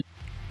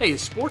Hey,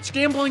 is sports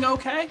gambling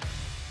okay?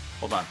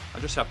 Hold on,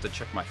 I just have to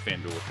check my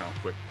FanDuel account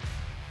quick.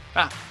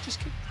 Just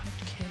kidding.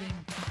 I'm kidding.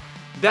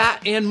 That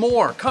and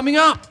more coming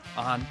up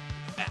on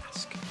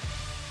Ask.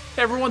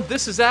 Hey everyone,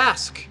 this is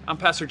Ask. I'm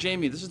Pastor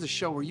Jamie. This is the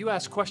show where you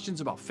ask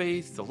questions about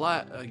faith,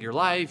 your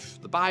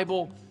life, the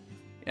Bible,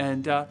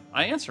 and I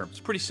answer them. It's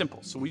pretty simple.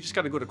 So we just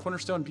got to go to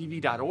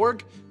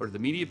cornerstonepv.org, go to the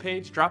media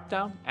page, drop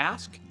down,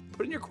 ask,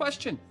 put in your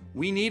question.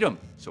 We need them,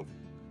 so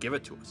give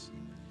it to us.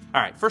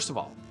 All right, first of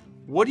all,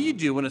 what do you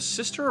do when a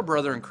sister or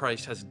brother in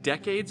Christ has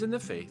decades in the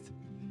faith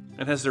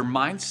and has their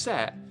mind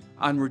set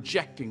on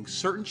rejecting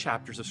certain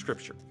chapters of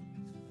Scripture?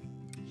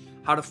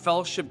 How to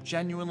fellowship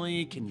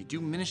genuinely? Can you do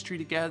ministry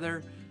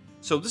together?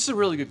 So this is a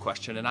really good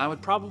question, and I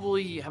would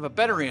probably have a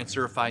better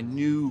answer if I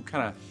knew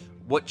kind of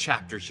what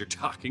chapters you're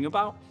talking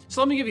about.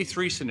 So let me give you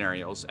 3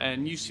 scenarios,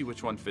 and you see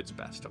which one fits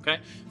best, okay?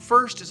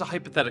 First is a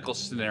hypothetical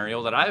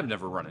scenario that I have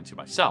never run into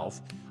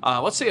myself.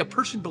 Let's say a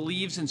person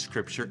believes in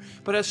Scripture,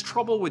 but has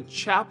trouble with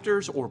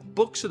chapters or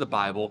books of the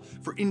Bible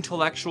for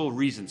intellectual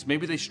reasons.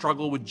 Maybe they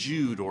struggle with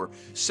Jude or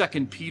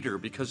 2 Peter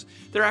because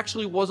there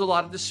actually was a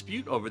lot of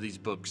dispute over these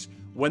books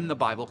when the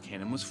Bible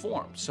canon was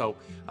formed. So,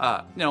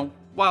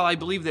 while I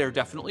believe they're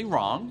definitely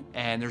wrong,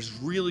 and there's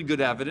really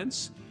good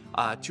evidence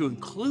to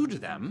include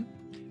them,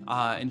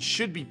 and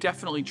should be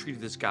definitely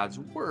treated as God's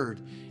word,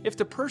 if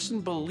the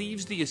person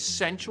believes the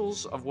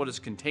essentials of what is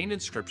contained in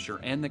Scripture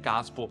and the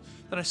gospel,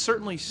 then I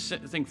certainly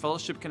think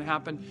fellowship can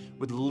happen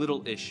with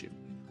little issue.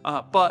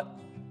 But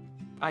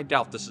I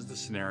doubt this is the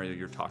scenario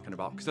you're talking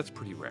about, because that's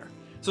pretty rare.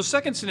 So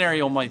second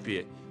scenario might be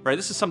it, right?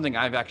 This is something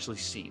I've actually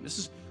seen. This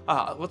is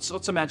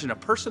let's imagine a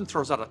person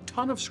throws out a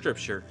ton of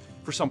Scripture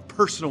for some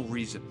personal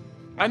reason.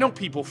 I know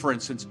people, for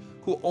instance,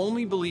 who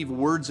only believe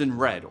words in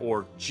red,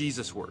 or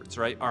Jesus words,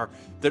 right?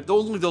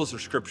 Only those are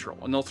scriptural,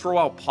 and they'll throw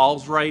out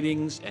Paul's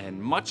writings and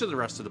much of the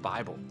rest of the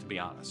Bible, to be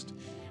honest.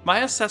 My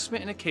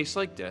assessment in a case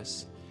like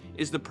this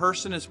is the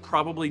person is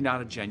probably not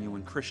a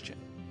genuine Christian.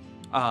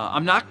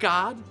 I'm not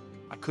God.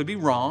 I could be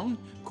wrong,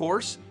 of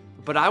course,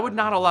 but I would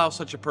not allow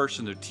such a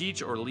person to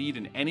teach or lead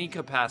in any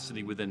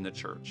capacity within the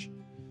church.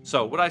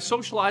 So would I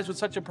socialize with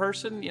such a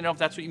person? If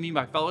that's what you mean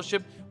by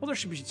fellowship, well, there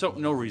should be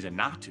no reason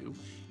not to.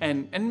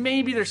 And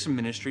maybe there's some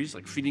ministries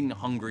like feeding the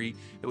hungry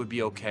that would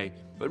be okay,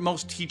 but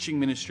most teaching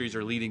ministries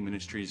or leading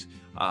ministries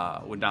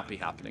would not be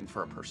happening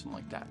for a person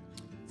like that.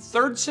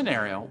 Third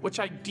scenario, which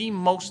I deem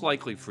most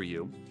likely for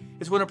you,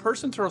 is when a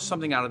person throws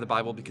something out of the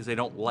Bible because they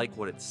don't like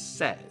what it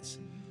says.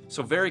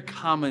 So very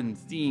common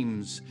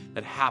themes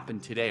that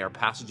happen today are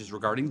passages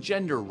regarding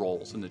gender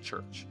roles in the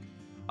church.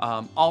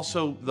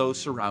 Also those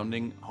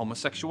surrounding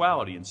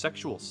homosexuality and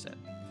sexual sin.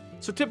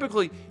 So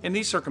typically in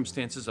these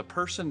circumstances, a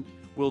person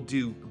will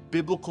do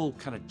biblical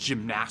kind of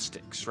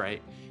gymnastics,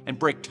 right? And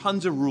break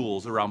tons of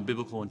rules around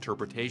biblical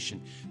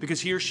interpretation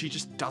because he or she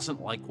just doesn't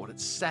like what it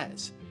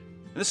says.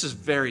 And this is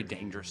very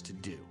dangerous to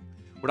do.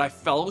 Would I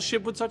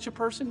fellowship with such a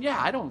person?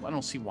 Yeah, I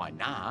don't see why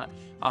not.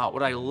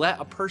 Would I let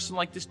a person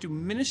like this do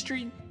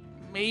ministry?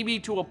 Maybe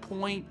to a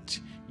point,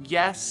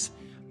 yes.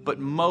 But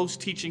most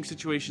teaching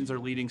situations or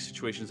leading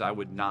situations, I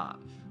would not.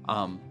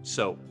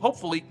 So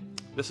hopefully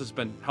this has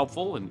been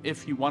helpful. And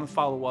if you want to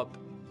follow up,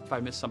 if I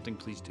missed something,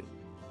 please do.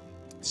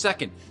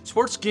 Second,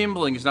 sports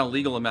gambling is now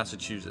legal in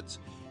Massachusetts.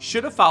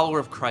 Should a follower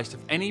of Christ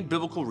have any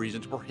biblical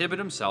reason to prohibit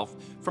himself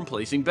from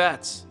placing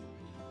bets?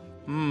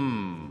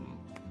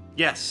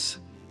 Yes,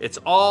 it's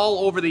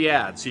all over the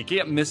ad, so you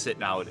can't miss it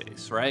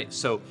nowadays, right?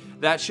 So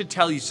that should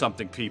tell you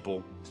something,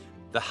 people.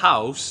 The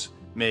house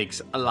makes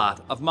a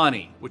lot of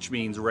money, which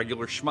means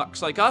regular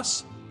schmucks like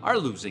us are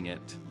losing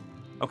it.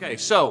 Okay,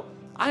 so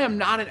I am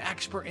not an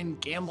expert in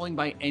gambling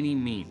by any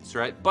means,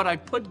 right? But I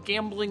put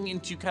gambling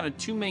into kind of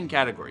 2 main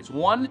categories.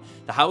 1,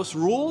 the house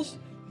rules.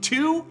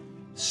 2,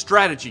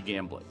 strategy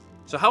gambling.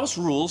 So house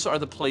rules are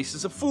the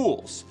places of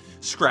fools.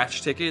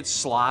 Scratch tickets,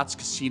 slots,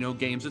 casino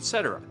games,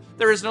 etc.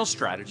 There is no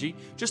strategy,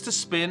 just a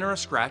spin or a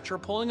scratch or a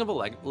pulling of a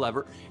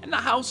lever, and the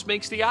house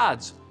makes the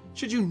odds.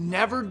 Should you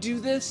never do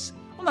this?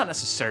 Well, not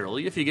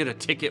necessarily. If you get a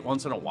ticket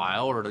once in a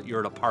while or you're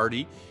at a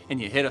party and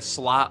you hit a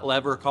slot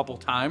lever a couple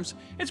times,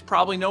 it's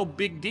probably no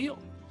big deal.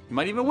 You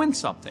might even win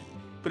something.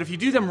 But if you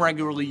do them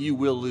regularly, you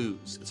will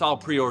lose. It's all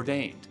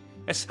preordained.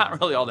 It's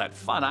not really all that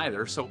fun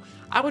either. So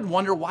I would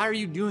wonder, why are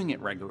you doing it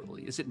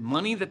regularly? Is it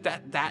money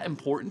that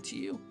important to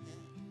you?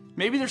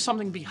 Maybe there's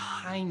something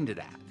behind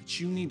that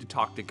you need to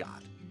talk to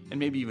God and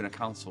maybe even a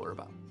counselor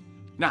about.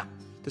 Now,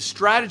 the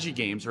strategy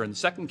games are in the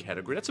second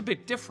category. That's a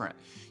bit different.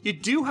 You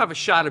do have a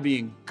shot of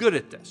being good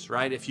at this,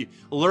 right? If you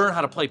learn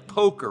how to play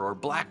poker or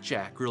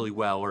blackjack really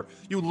well, or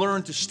you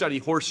learn to study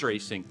horse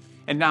racing,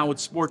 and now with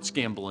sports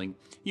gambling,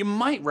 you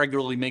might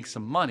regularly make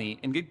some money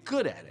and get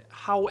good at it.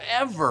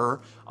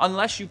 However,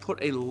 unless you put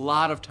a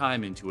lot of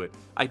time into it,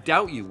 I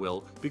doubt you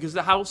will, because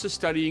the house is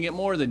studying it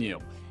more than you.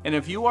 And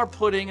if you are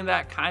putting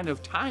that kind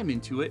of time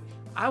into it,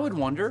 I would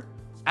wonder,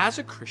 as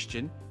a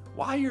Christian,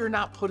 why you're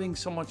not putting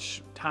so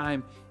much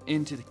time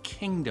into the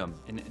kingdom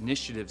and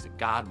initiatives that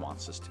God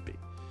wants us to be.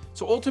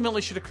 So ultimately,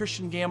 should a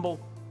Christian gamble?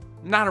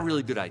 Not a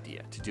really good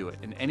idea to do it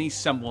in any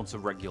semblance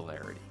of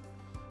regularity.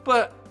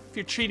 But if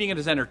you're treating it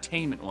as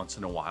entertainment once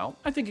in a while,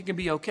 I think it can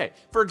be okay.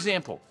 For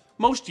example,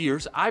 most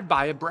years I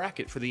buy a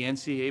bracket for the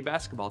NCAA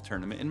basketball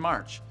tournament in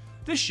March.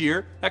 This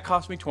year, that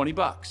cost me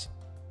 $20.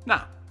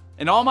 Now,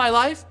 in all my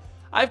life,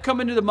 I've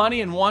come into the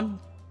money and won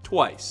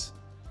twice.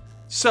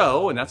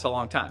 So, and that's a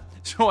long time.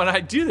 So when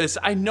I do this,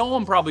 I know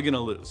I'm probably going to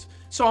lose.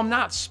 So I'm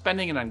not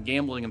spending it on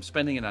gambling, I'm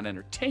spending it on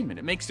entertainment.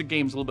 It makes the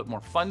games a little bit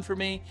more fun for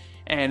me,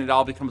 and it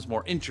all becomes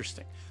more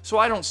interesting. So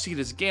I don't see it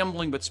as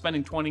gambling, but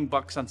spending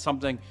 $20 on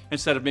something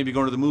instead of maybe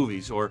going to the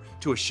movies or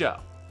to a show.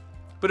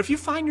 But if you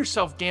find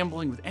yourself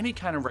gambling with any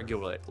kind of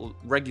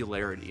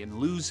regularity and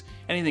lose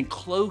anything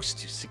close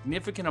to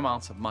significant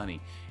amounts of money,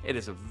 it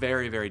is a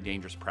very, very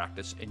dangerous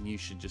practice, and you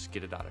should just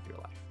get it out of your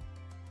life.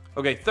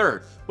 Okay,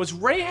 third, was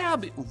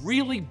Rahab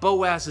really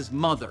Boaz's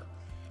mother?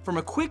 From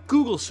a quick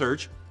Google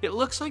search, it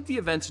looks like the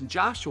events in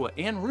Joshua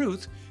and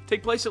Ruth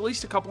take place at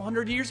least a couple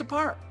hundred years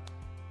apart,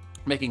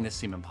 making this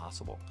seem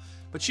impossible.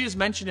 But she is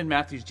mentioned in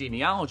Matthew's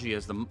genealogy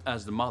as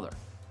the mother.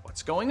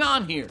 What's going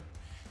on here?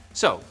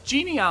 So,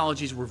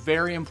 genealogies were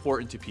very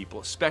important to people,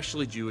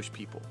 especially Jewish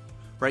people,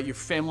 right? Your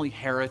family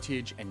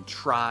heritage and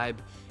tribe,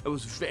 it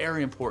was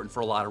very important for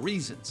a lot of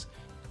reasons.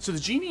 So the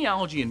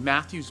genealogy in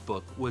Matthew's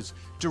book was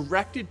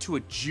directed to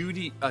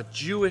a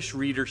Jewish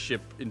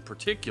readership in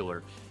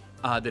particular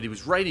that he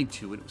was writing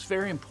to, and it was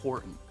very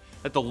important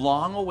that the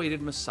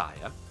long-awaited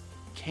Messiah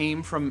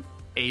came from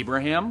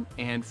Abraham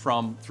and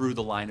through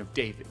the line of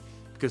David,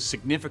 because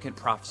significant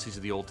prophecies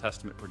of the Old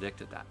Testament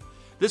predicted that.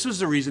 This was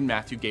the reason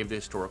Matthew gave the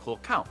historical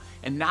account,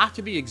 and not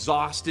to be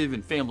exhaustive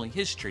in family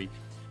history.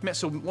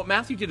 So what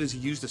Matthew did is he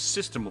used a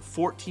system of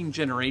 14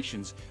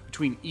 generations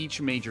between each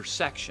major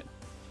section.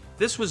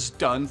 This was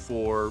done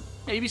for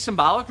maybe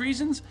symbolic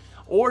reasons,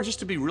 or just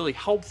to be really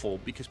helpful,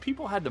 because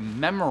people had to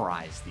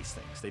memorize these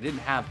things. They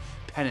didn't have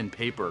pen and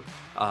paper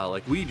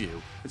like we do,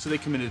 and so they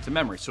committed it to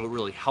memory. So it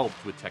really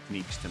helped with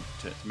techniques to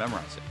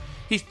memorize it.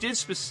 He did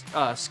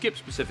skip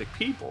specific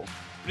people,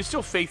 but he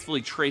still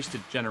faithfully traced the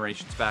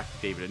generations back to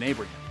David and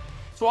Abraham.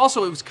 So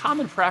also, it was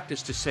common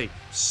practice to say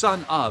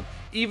son of,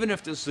 even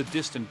if this is a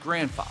distant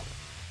grandfather.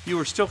 You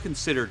were still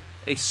considered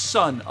a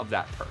son of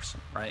that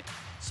person, right?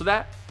 So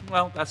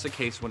that's the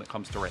case when it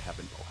comes to Rahab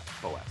and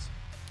Boaz.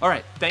 All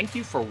right, thank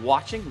you for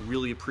watching.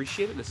 Really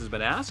appreciate it. This has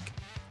been Ask.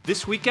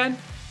 This weekend,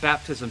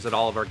 baptisms at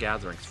all of our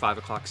gatherings, 5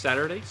 o'clock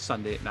Saturday,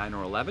 Sunday at 9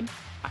 or 11.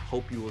 I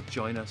hope you will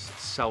join us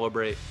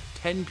celebrate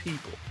 10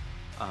 people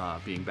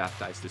being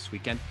baptized this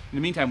weekend. In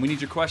the meantime, we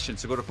need your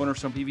questions, so go to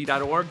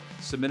cornerstonepv.org,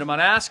 submit them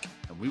on Ask,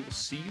 and we will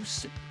see you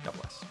soon. God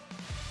bless.